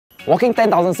Walking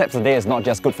 10,000 steps a day is not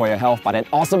just good for your health, but an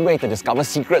awesome way to discover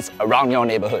secrets around your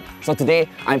neighborhood. So today,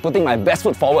 I'm putting my best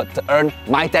foot forward to earn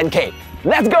my 10K.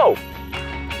 Let's go!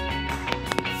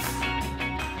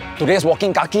 Today's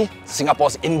walking kaki,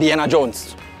 Singapore's Indiana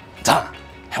Jones.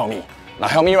 Help me. Now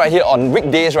Helmi right here, on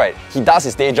weekdays, right, he does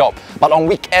his day job. But on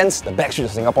weekends, the back street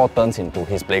of Singapore turns into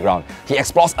his playground. He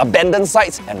explores abandoned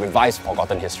sites and revives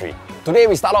forgotten history. Today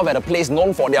we start off at a place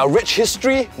known for their rich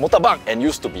history, murtabak, and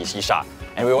used to be shisha.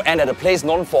 And we will end at a place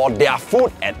known for their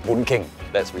food at Boon Keng.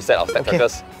 Let's reset our step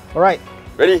trackers. Alright.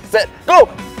 Ready, set, go!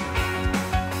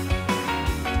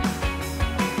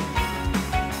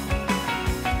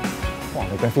 Wow,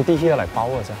 the graffiti here like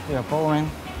power, sir. Yeah, power,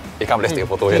 man. Hey, come, let's take a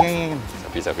photo here.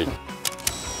 Selfie, selfie.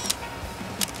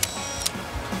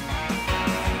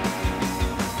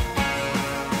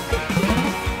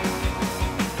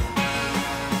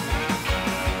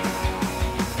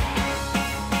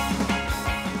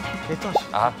 Hey Tosh,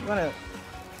 you wanna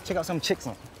check out some chicks?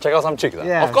 No? Check out some chicks?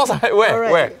 Yeah. Of course, where?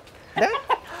 Right. Where? There?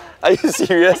 Are you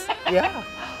serious? Yeah.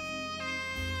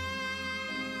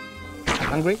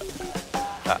 Hungry?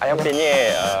 Ayam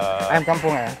penyet. Ayam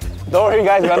kampung, eh? Don't worry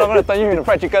guys, we're not going to turn you into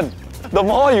fried chicken. The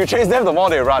more you chase them, the more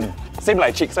they run. Same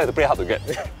like chicks, so I have to pray hard to get.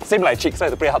 Same like chicks, so I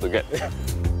have to pray hard to get.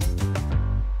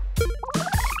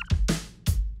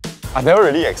 I've never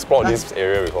really explored this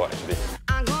area before actually.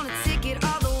 I'm gonna take it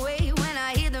all the way when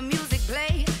I hear the music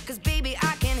play. Cause baby,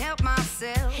 I can't help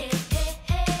myself.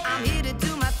 I'm here to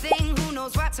do my thing, who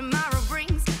knows what tomorrow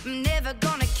brings. I'm never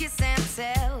gonna kiss and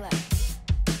tell.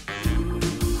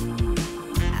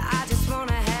 I just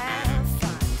wanna have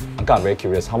fun. Uncle, I'm very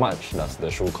curious, how much does the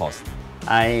shoe cost?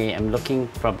 I am looking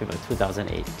probably about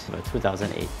 2008. About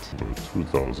 2008.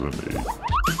 2008.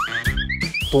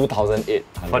 2,800.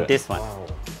 For this one. Wow.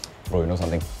 Bro, you know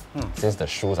something? Since the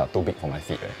shoes are too big for my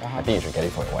feet, right? I think you should get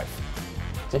it for your wife.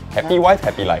 See? Happy wife,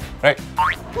 happy life, right?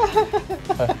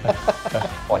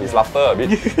 Oh, his laughter a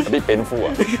bit painful.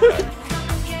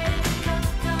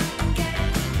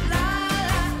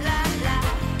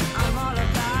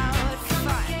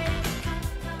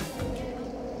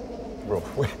 Bro,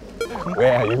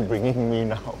 where are you bringing me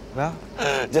now? Well,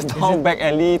 just down back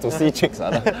alley to see chicks.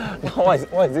 Now,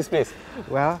 what is this place?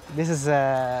 well, this is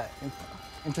an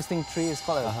interesting tree. It's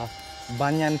called a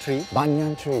banyan tree.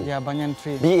 Banyan tree. Yeah, banyan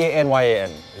tree.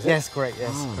 B-A-N-Y-A-N. Is it? Yes, correct.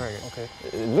 Yes, correct. Okay.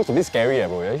 It looks a bit scary,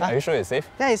 bro. Are you sure it's safe?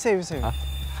 Yeah, it's safe. It's safe.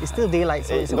 It's still daylight,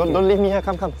 so Hey, it's okay. don't leave me here.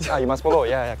 Come. You must follow.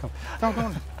 Yeah, come.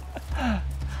 Come.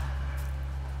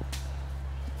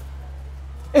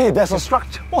 Hey, there's a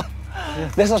structure. What?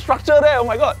 Yeah. There's a structure there. Oh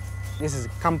my god. This is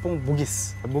Kampung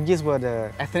Bugis. The Bugis were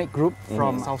the ethnic group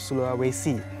from South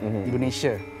Sulawesi,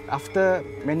 Indonesia. After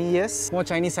many years, more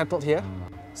Chinese settled here.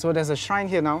 So there's a shrine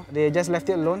here now. They just left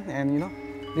it alone, and you know,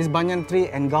 this banyan tree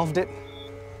engulfed it.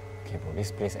 Okay, bro,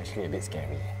 this place actually a bit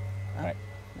scary. Right?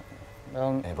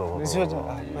 Hey, bro. This You is- look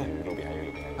behind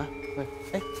you.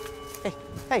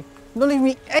 Hey, don't leave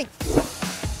me. Hey.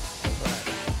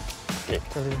 Okay.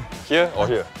 Here or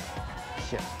here?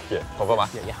 Here. Here. Confirm, ah?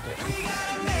 Yeah.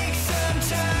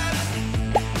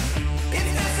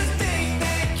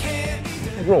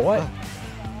 Bro, what?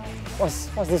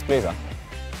 What's this place?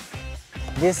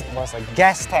 This was a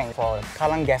gas tank for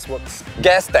Kallang Gas Works.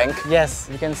 Gas tank? Yes,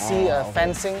 you can see okay.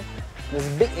 fencing. There's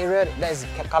a big area that is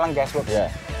Kallang Gas Works.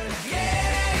 Yeah.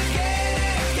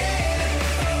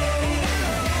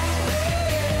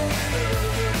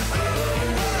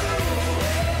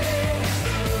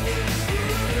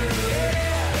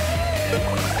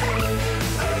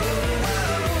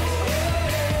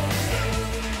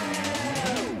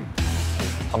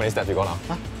 How many steps you got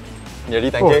now?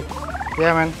 Nearly 10K?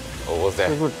 Yeah, man. Almost there.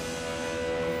 Good.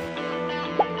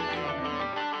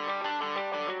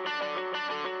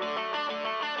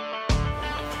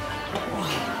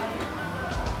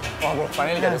 Wow, bro,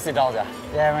 finally get to sit down, yeah.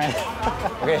 Yeah, man.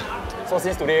 Okay, so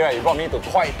since today, right, you brought me to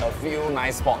quite a few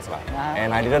nice spots, right?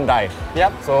 And I didn't die.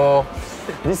 Yep. So,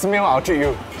 this meal I'll treat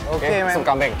you. Okay, man. So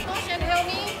kambing. Tosh and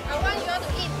Helmi, I want you all to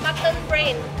eat mutton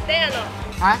brain. There or not?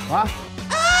 Huh? What?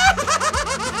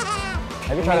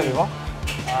 Have you tried that before?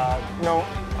 No.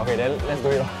 Okay, then let's do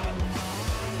it.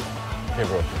 Okay,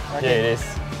 bro. Okay. Here it is.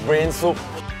 Brain soup.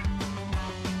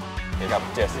 Okay, come.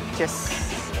 Cheers. Cheers.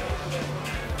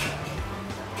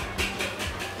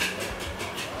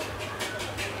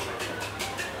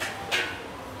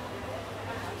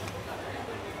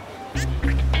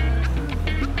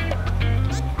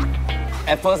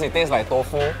 At first, it tastes like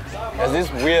tofu. There's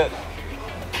this weird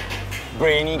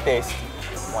brainy taste.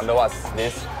 Wonder what's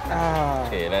this?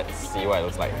 Okay, let's see what it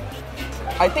looks like.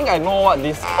 I think I know what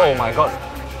this. Oh my god.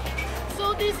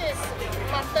 So this is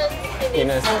mutton in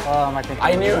Guinness. Oh, my God.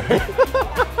 I knew.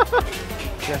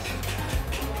 Yes.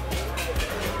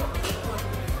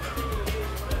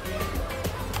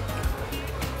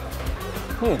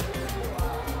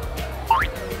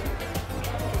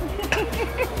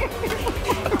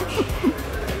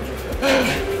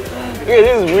 Okay,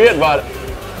 this is weird, but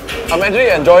I'm actually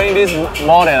enjoying this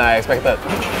more than I expected.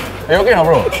 Are you okay now,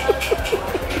 bro?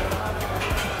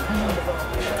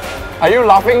 Are you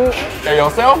laughing at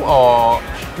yourself or?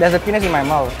 There's a penis in my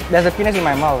mouth. There's a penis in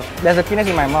my mouth. There's a penis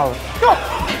in my mouth.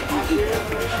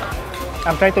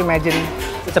 I'm trying to imagine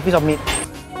it's a piece of meat.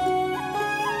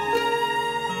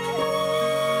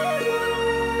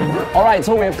 Alright,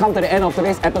 so we have come to the end of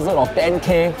today's episode of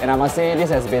 10K, and I must say this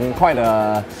has been quite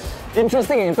a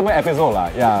interesting and intimate episode.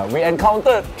 Yeah, we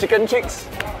encountered chicken chicks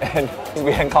and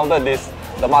we encountered this,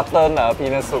 the mutton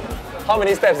peanut soup. How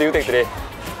many steps do you take today?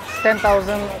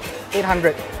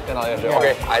 10,800. 10,800.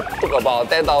 Okay, I took about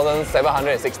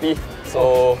 10,760.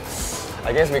 So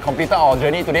I guess we completed our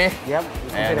journey today. Yep.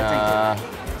 And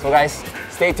so guys,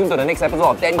 stay tuned to the next episode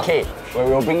of 10K, where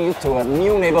we will bring you to a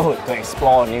new neighborhood to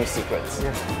explore new secrets.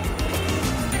 Yes.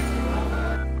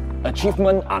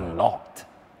 Achievement unlocked.